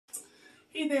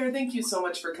Hey there, thank you so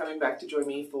much for coming back to join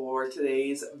me for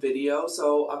today's video.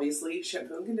 So obviously,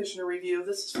 shampoo and conditioner review.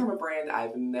 This is from a brand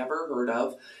I've never heard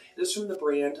of. It is from the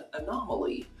brand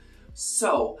Anomaly.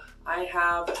 So I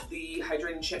have the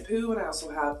hydrating shampoo and I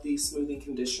also have the smoothing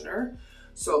conditioner.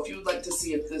 So if you would like to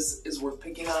see if this is worth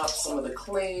picking up, some of the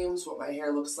claims, what my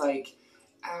hair looks like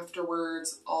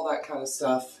afterwards, all that kind of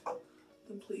stuff,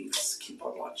 then please keep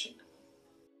on watching.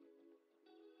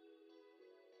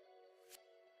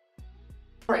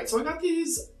 Alright, so I got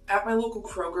these at my local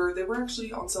Kroger. They were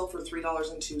actually on sale for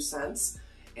 $3.02.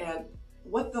 And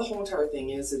what the whole entire thing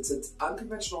is, it's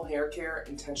unconventional hair care,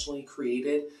 intentionally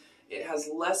created. It has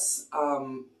less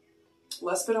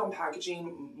bit on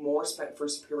packaging, more spent for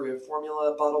superior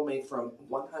formula, bottle made from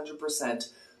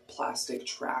 100% plastic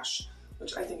trash,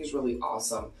 which I think is really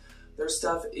awesome. Their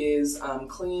stuff is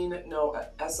clean, no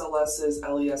SLSs,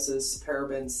 LESs,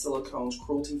 parabens, silicones,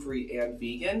 cruelty-free, and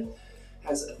vegan.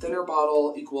 Has a thinner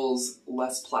bottle equals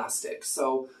less plastic.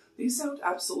 So these sound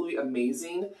absolutely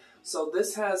amazing. So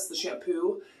this has, the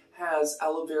shampoo has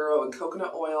aloe vera and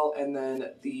coconut oil, and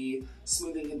then the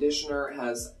smoothing conditioner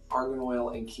has argan oil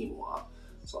and quinoa.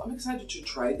 So I'm excited to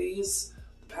try these.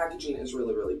 The packaging is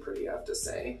really, really pretty, I have to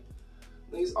say.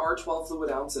 These are 12 fluid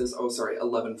ounces. Oh, sorry,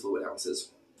 11 fluid ounces.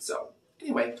 So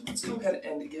anyway, let's go ahead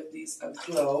and give these a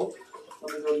go.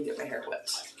 Let me go and get my hair wet.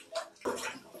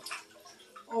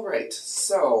 Alright,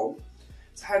 so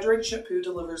this hydrating shampoo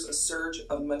delivers a surge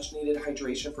of much needed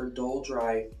hydration for dull,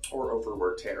 dry, or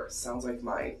overworked hair. Sounds like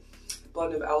mine.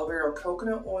 Blend of aloe vera and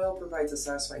coconut oil provides a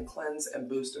satisfying cleanse and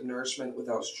boost of nourishment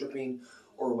without stripping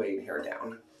or weighing hair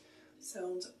down.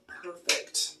 Sounds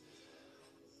perfect.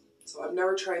 So I've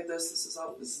never tried this. This is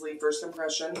obviously first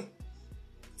impression. It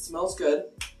smells good.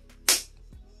 It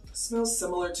smells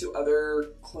similar to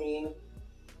other clean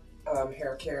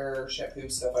hair care shampoo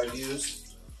stuff I've used.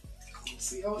 Let's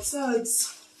see how it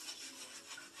says.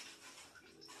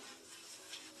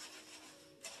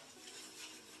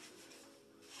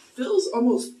 Feels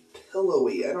almost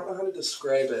pillowy. I don't know how to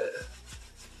describe it.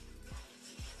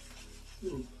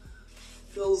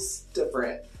 Feels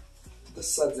different. The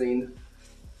sudsing.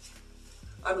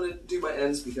 I'm going to do my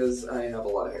ends because I have a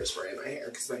lot of hairspray in my hair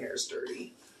because my hair is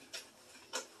dirty.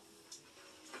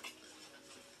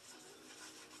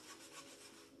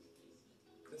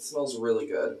 It smells really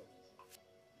good.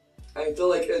 I feel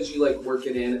like as you work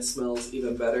it in, it smells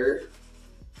even better.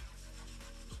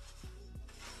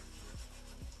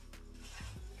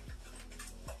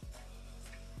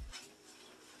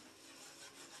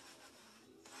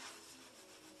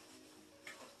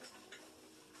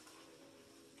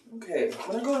 Okay,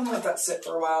 I'm gonna go ahead and let that sit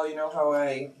for a while. You know how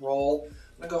I roll.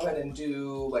 I'm gonna go ahead and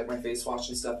do my face wash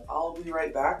and stuff. I'll be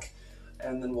right back,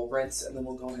 and then we'll rinse, and then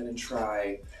we'll go ahead and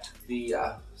try the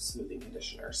smoothing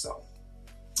conditioner. So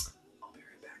I'll be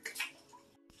right back.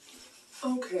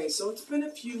 Okay, so it's been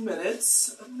a few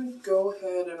minutes. I'm gonna go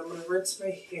ahead and I'm gonna rinse my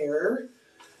hair,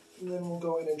 and then we'll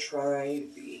go ahead and try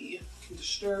the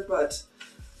conditioner. But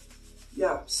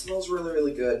yeah, smells really,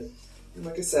 really good. And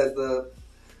like I said, the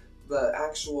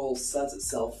actual suds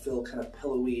itself feel kind of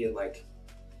pillowy and like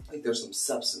there's some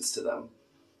substance to them.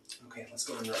 Okay, let's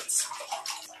go and rinse.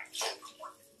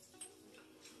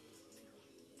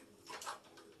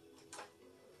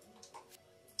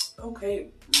 Okay,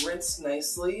 rinsed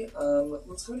nicely.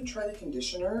 Let's go ahead and try the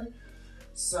conditioner.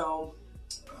 So,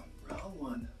 wrong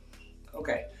one.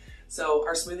 Okay, so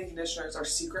our smoothing conditioner is our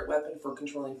secret weapon for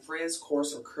controlling frizz,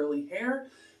 coarse, or curly hair.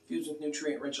 Fused with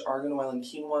nutrient-rich argan oil and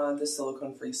quinoa, this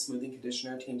silicone-free smoothing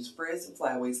conditioner tames frizz and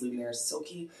flyaways, leaving hair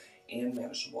silky and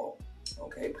manageable.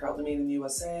 Okay, proudly made in the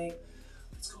USA.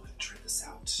 Let's go ahead and try this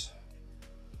out.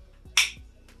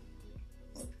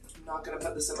 I'm not gonna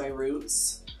put this in my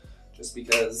roots, just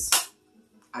because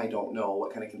I don't know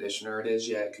what kind of conditioner it is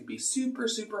yet. It could be super,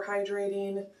 super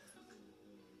hydrating. It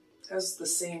has the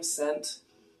same scent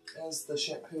as the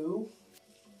shampoo.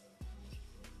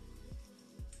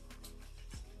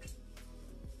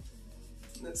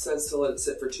 It says to let it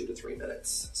sit for 2 to 3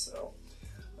 minutes. So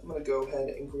I'm gonna go ahead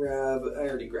and grab, I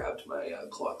already grabbed my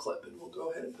claw clip, and we'll go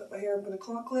ahead and put my hair up in a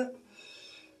claw clip.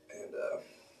 And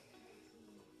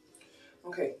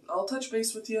okay, I'll touch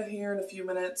base with you here in a few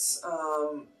minutes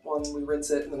when we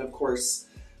rinse it, and then of course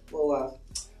we'll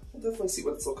definitely see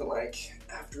what it's looking like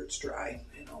after it's dry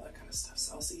and all that kind of stuff.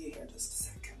 So I'll see you here in just a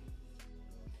sec.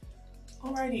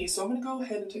 Alrighty, so I'm gonna go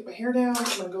ahead and take my hair down.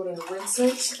 I'm gonna go ahead and rinse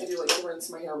it. I do like to rinse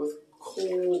my hair with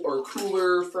cold or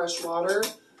cooler fresh water.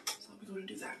 So I'm going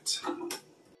to do that.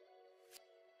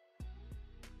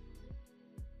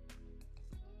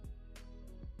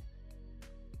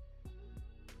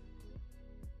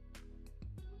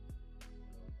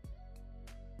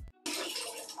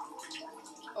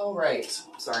 All right,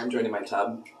 sorry, I'm joining my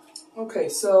tub. Okay,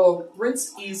 so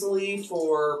rinse easily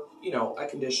for, you know, a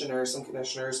conditioner. Some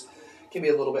conditioners can be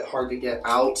a little bit hard to get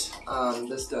out.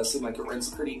 This does seem like it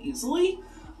rinsed pretty easily.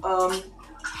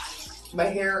 My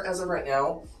hair, as of right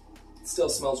now, still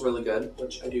smells really good,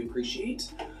 which I do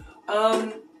appreciate.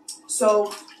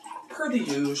 So, per the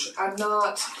usual, I'm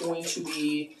not going to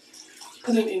be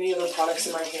putting any other products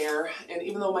in my hair, and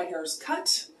even though my hair is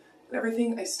cut and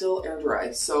everything, I still air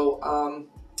dry. So,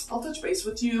 I'll touch base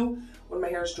with you when my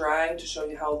hair is dry to show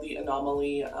you how the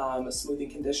Anomaly smoothing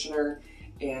conditioner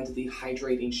and the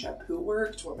hydrating shampoo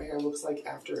worked, what my hair looks like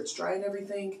after it's dry and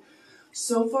everything.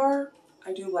 So far,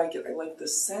 I do like it. I like the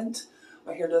scent.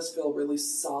 My hair does feel really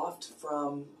soft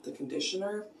from the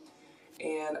conditioner.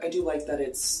 And I do like that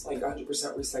it's like 100%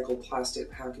 recycled plastic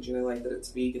packaging. I like that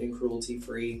it's vegan and cruelty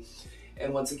free.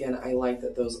 And once again, I like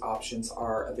that those options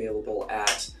are available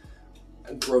at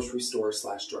a grocery store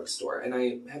 / drugstore. And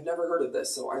I have never heard of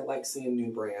this, so I like seeing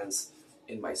new brands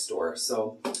in my store.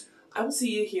 So I will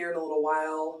see you here in a little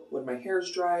while when my hair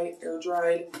is dry, air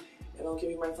dried, and I'll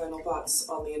give you my final thoughts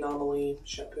on the Anomaly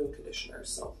shampoo and conditioner.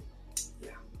 So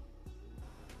yeah.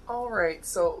 All right,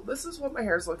 so this is what my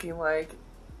hair is looking like.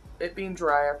 It being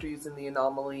dry after using the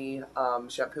Anomaly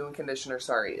shampoo and conditioner.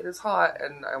 Sorry, it is hot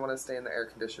and I want to stay in the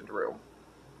air-conditioned room.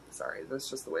 Sorry, that's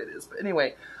just the way it is. But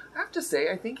anyway, I have to say,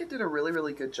 I think it did a really,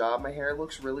 really good job. My hair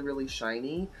looks really, really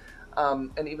shiny.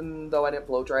 And even though I didn't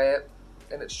blow dry it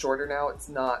and it's shorter now, it's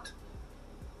not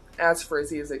as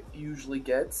frizzy as it usually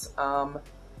gets.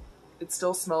 It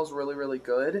still smells really, really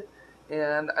good.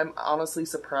 And I'm honestly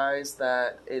surprised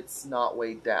that it's not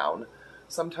weighed down.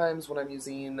 Sometimes when I'm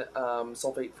using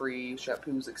sulfate-free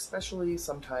shampoos especially,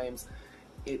 sometimes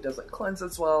it doesn't cleanse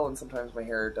as well, and sometimes my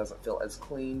hair doesn't feel as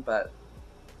clean, but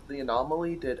the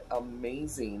Anomaly did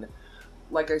amazing.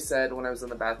 Like I said when I was in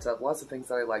the bathtub, lots of things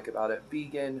that I like about it.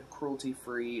 Vegan,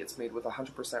 cruelty-free, it's made with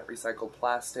 100% recycled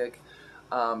plastic.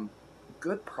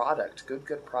 Good product,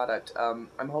 good product. I'm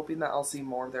hoping that I'll see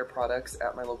more of their products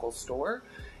at my local store,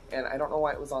 and I don't know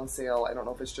why it was on sale. I don't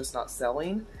know if it's just not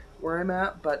selling where I'm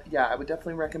at, but yeah, I would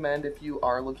definitely recommend if you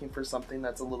are looking for something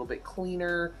that's a little bit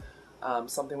cleaner,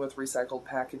 something with recycled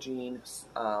packaging,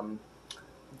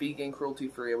 vegan,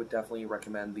 cruelty-free, I would definitely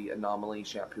recommend the Anomaly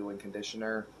shampoo and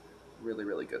conditioner. Really,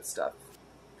 really good stuff.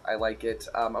 I like it.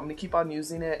 I'm going to keep on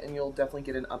using it, and you'll definitely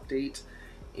get an update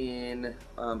in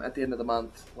at the end of the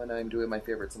month when I'm doing my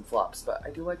favorites and flops, but I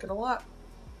do like it a lot,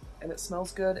 and it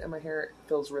smells good, and my hair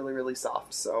feels really, really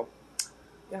soft. So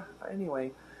yeah,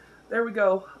 anyway, there we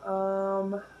go.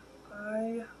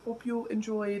 I hope you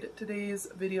enjoyed today's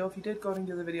video. If you did, go ahead and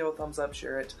give the video a thumbs up,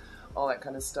 share it, all that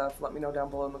kind of stuff. Let me know down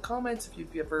below in the comments if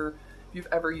you've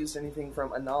ever used anything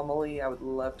from Anomaly. I would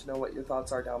love to know what your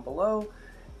thoughts are down below.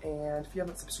 And if you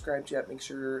haven't subscribed yet, make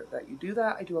sure that you do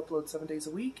that. I do upload 7 days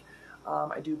a week.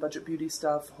 I do budget beauty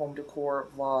stuff, home decor,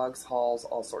 vlogs, hauls,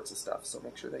 all sorts of stuff. So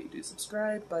make sure that you do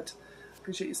subscribe. But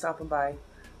appreciate you stopping by.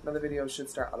 Another video should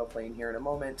start autoplaying here in a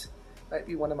moment. Might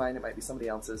be one of mine, it might be somebody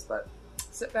else's, but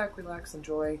sit back, relax,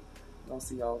 enjoy, and I'll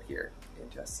see y'all here in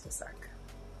just a sec.